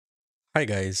Hi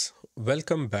guys,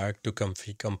 welcome back to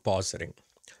Comfy Compositing.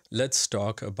 Let's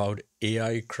talk about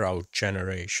AI crowd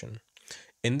generation.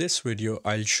 In this video,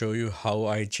 I'll show you how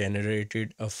I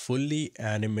generated a fully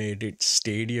animated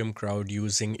stadium crowd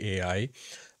using AI,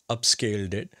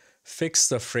 upscaled it, fixed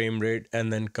the frame rate,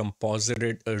 and then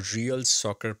composited a real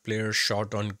soccer player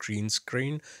shot on green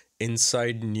screen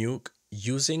inside Nuke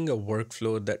using a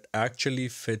workflow that actually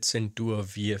fits into a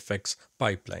VFX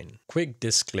pipeline. Quick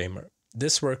disclaimer.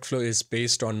 This workflow is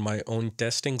based on my own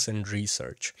testings and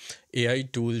research. AI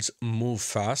tools move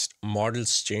fast,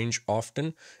 models change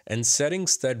often, and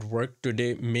settings that work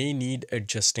today may need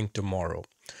adjusting tomorrow.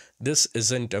 This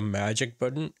isn't a magic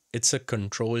button, it's a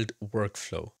controlled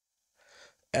workflow.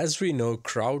 As we know,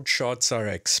 crowd shots are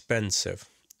expensive.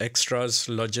 Extras,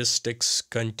 logistics,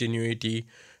 continuity,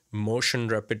 motion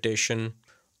repetition,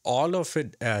 all of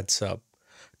it adds up.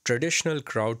 Traditional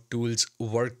crowd tools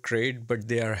work great, but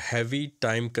they are heavy,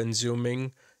 time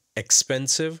consuming,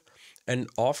 expensive, and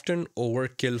often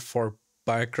overkill for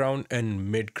background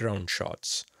and mid-ground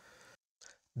shots.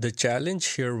 The challenge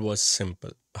here was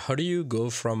simple. How do you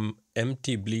go from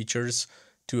empty bleachers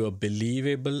to a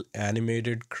believable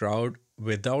animated crowd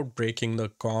without breaking the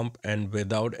comp and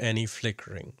without any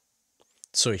flickering?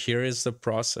 So here is the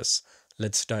process.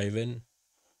 Let's dive in.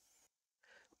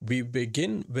 We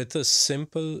begin with a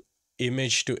simple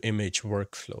image to image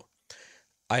workflow.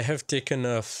 I have taken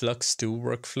a Flux 2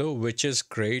 workflow, which is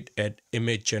great at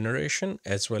image generation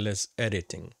as well as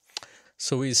editing.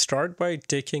 So we start by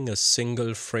taking a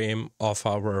single frame of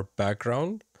our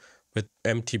background with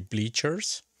empty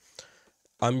bleachers.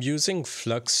 I'm using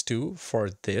Flux 2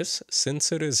 for this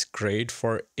since it is great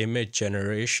for image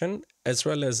generation as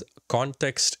well as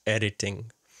context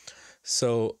editing.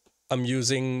 So I'm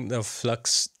using the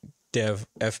Flux Dev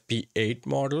FP8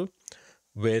 model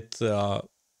with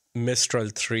Mistral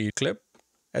 3 clip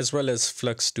as well as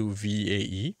Flux 2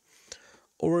 VAE.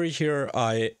 Over here,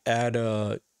 I add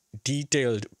a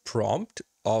detailed prompt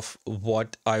of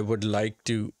what I would like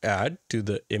to add to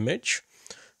the image.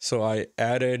 So I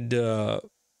added a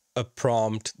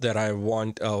prompt that I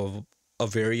want a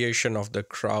variation of the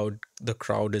crowd. The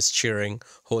crowd is cheering,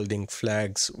 holding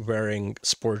flags, wearing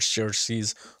sports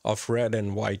jerseys of red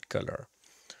and white color.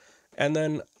 And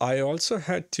then I also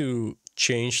had to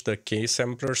change the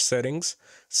K-sampler settings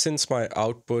since my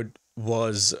output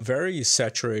was very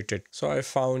saturated. So I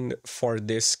found for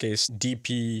this case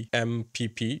DPMPP2M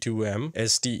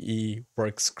SDE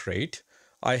works great.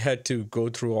 I had to go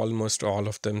through almost all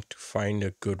of them to find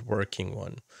a good working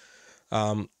one.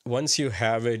 Once you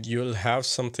have it, you'll have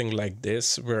something like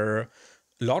this where a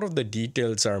lot of the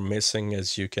details are missing,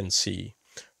 as you can see.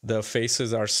 The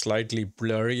faces are slightly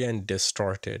blurry and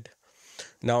distorted.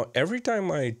 Now, every time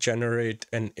I generate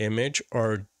an image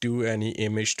or do any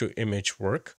image to image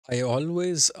work, I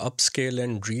always upscale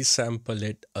and resample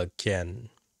it again.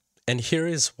 And here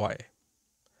is why.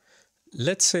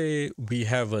 Let's say we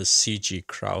have a CG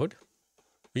crowd.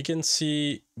 We can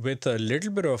see with a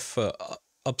little bit of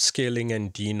upscaling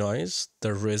and denoise,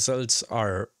 the results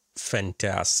are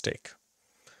fantastic.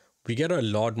 We get a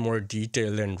lot more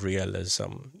detail and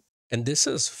realism. And this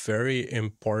is very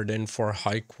important for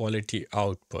high quality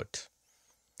output.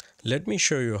 Let me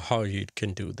show you how you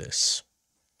can do this.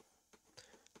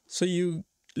 So you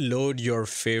load your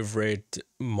favorite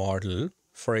model.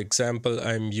 For example,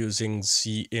 I'm using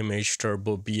Z Image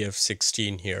Turbo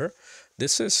BF16 here.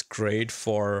 This is great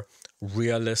for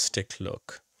realistic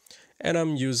look. And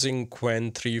I'm using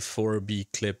Quen 34B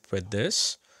clip with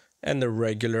this and the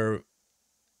regular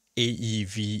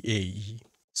AEVAE.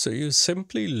 So you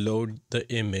simply load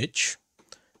the image,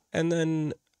 and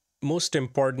then most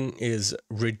important is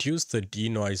reduce the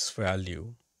denoise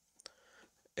value.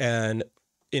 And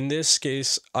in this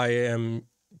case, I am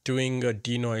doing a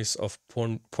denoise of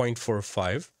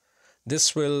 0.45.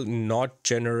 This will not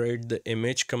generate the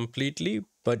image completely,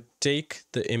 but take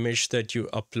the image that you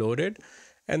uploaded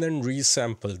and then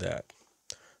resample that.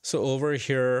 So over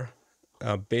here,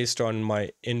 based on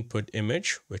my input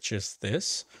image, which is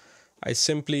this, I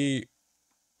simply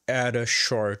add a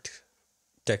short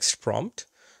text prompt.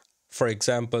 For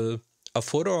example, a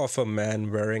photo of a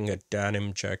man wearing a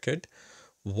denim jacket,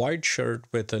 white shirt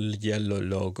with a yellow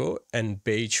logo, and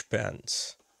beige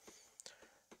pants.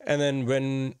 And then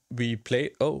when we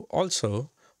play,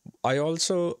 I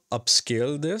also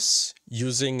upscale this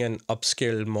using an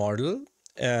upscale model,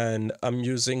 and I'm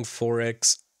using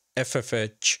 4x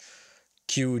FFH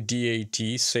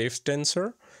QDAT safe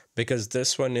tensor because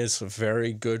this one is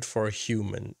very good for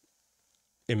human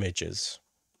images.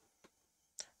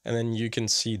 And then you can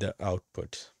see the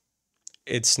output.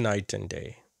 It's night and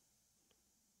day.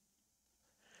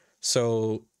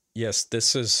 So yes,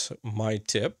 this is my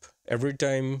tip. Every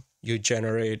time you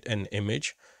generate an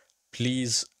image,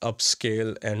 please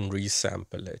upscale and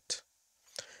resample it.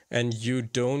 And you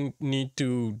don't need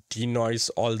to denoise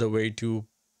all the way to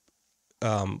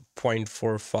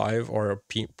 0.45 or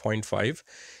zero point 0.5.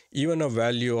 Even a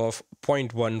value of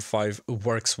 0.15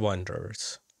 works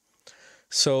wonders.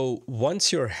 So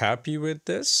once you're happy with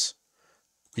this,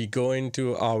 we go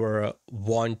into our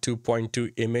WAN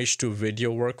 2.2 image to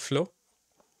video workflow.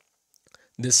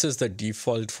 This is the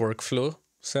default workflow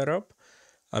setup.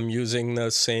 I'm using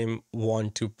the same WAN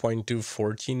 2.2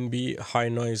 14B high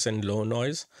noise and low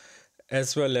noise,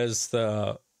 as well as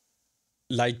the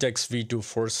Litex V2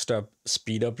 4-step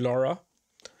speed up LoRa.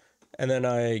 And then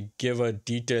I give a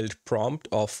detailed prompt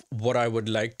of what I would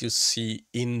like to see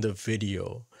in the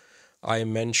video. I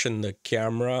mention the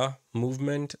camera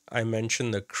movement, I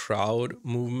mention the crowd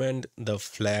movement, the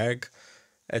flag,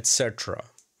 etc.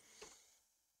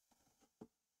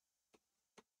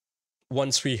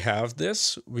 Once we have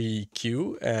this, we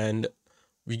queue and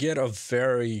we get a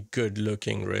very good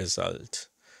looking result.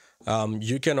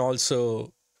 You can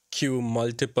also queue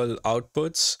multiple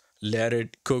outputs, let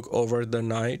it cook over the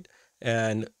night,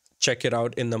 and check it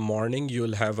out in the morning.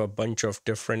 You'll have a bunch of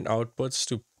different outputs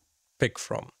to pick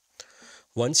from.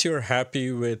 Once you're happy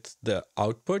with the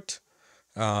output,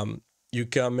 you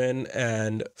come in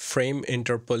and frame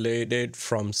interpolate it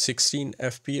from 16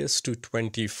 FPS to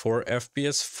 24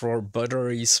 FPS for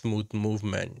buttery smooth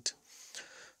movement.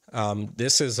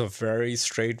 This is a very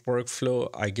straight workflow.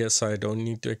 I guess I don't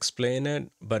need to explain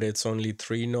it, but it's only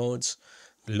 3 nodes: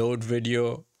 load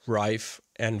video, rife,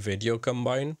 and video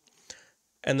combine.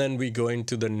 And then we go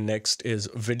into the next is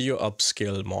video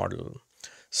upscale model.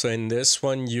 So in this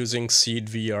one, using Seed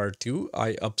VR2,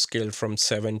 I upscale from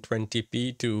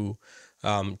 720p to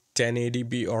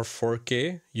 1080p or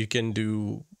 4K. You can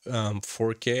do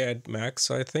 4K at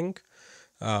max, I think.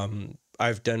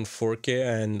 I've done 4K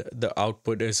and the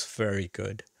output is very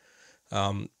good.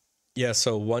 Yeah,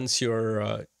 so once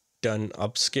you're done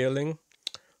upscaling,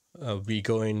 we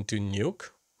go into Nuke.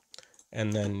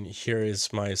 And then here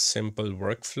is my simple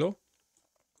workflow.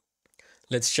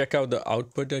 Let's check out the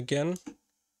output again.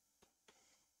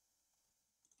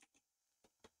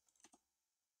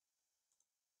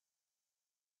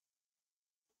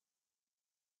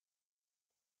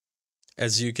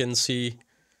 As you can see,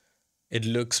 it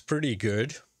looks pretty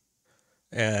good.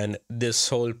 And this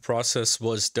whole process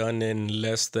was done in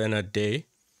less than a day.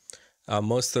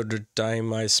 Most of the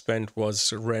time I spent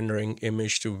was rendering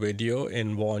image to video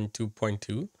in WAN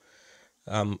 2.2.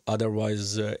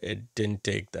 Otherwise, it didn't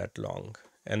take that long.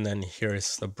 And then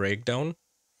here's the breakdown.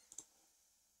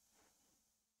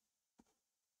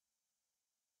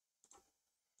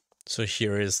 So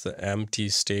here is the empty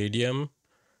stadium,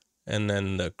 and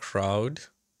then the crowd,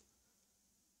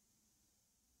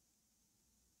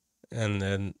 and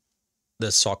then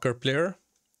the soccer player,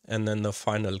 and then the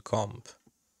final comp.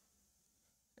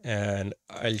 And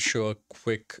I'll show a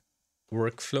quick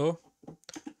workflow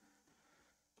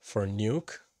for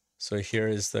Nuke. So here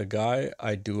is the guy.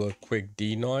 I do a quick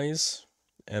denoise,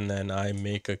 and then I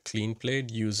make a clean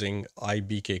plate using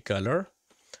IBK color,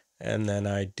 and then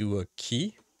I do a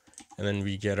key, and then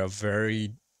we get a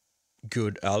very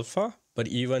good alpha. But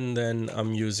even then,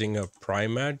 I'm using a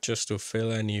primat just to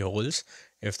fill any holes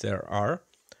if there are.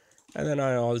 And then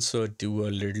I also do a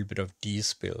little bit of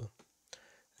despill.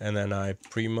 And then I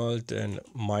pre-mult and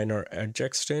minor edge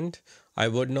extend. I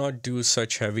would not do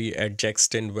such heavy edge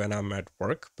extend when I'm at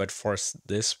work, but for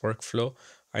this workflow,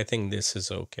 I think this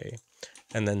is okay.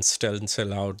 And then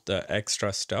stencil out the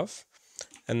extra stuff,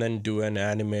 and then do an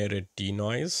animated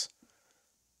denoise.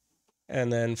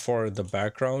 And then for the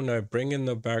background, I bring in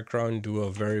the background, do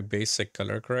a very basic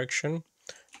color correction.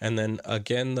 And then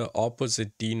again, the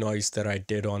opposite denoise that I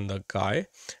did on the guy,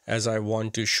 as I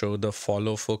want to show the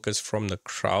follow focus from the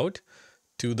crowd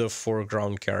to the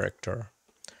foreground character.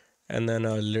 And then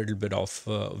a little bit of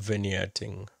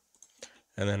vignetting.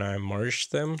 And then I merge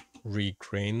them,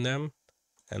 regrain them,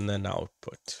 and then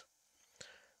output.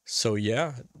 So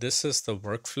yeah, this is the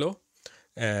workflow.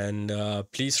 And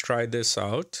please try this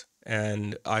out.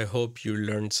 And I hope you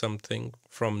learned something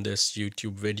from this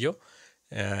YouTube video.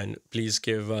 And please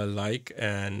give a like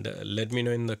and let me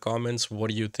know in the comments what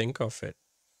do you think of it.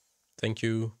 Thank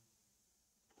you.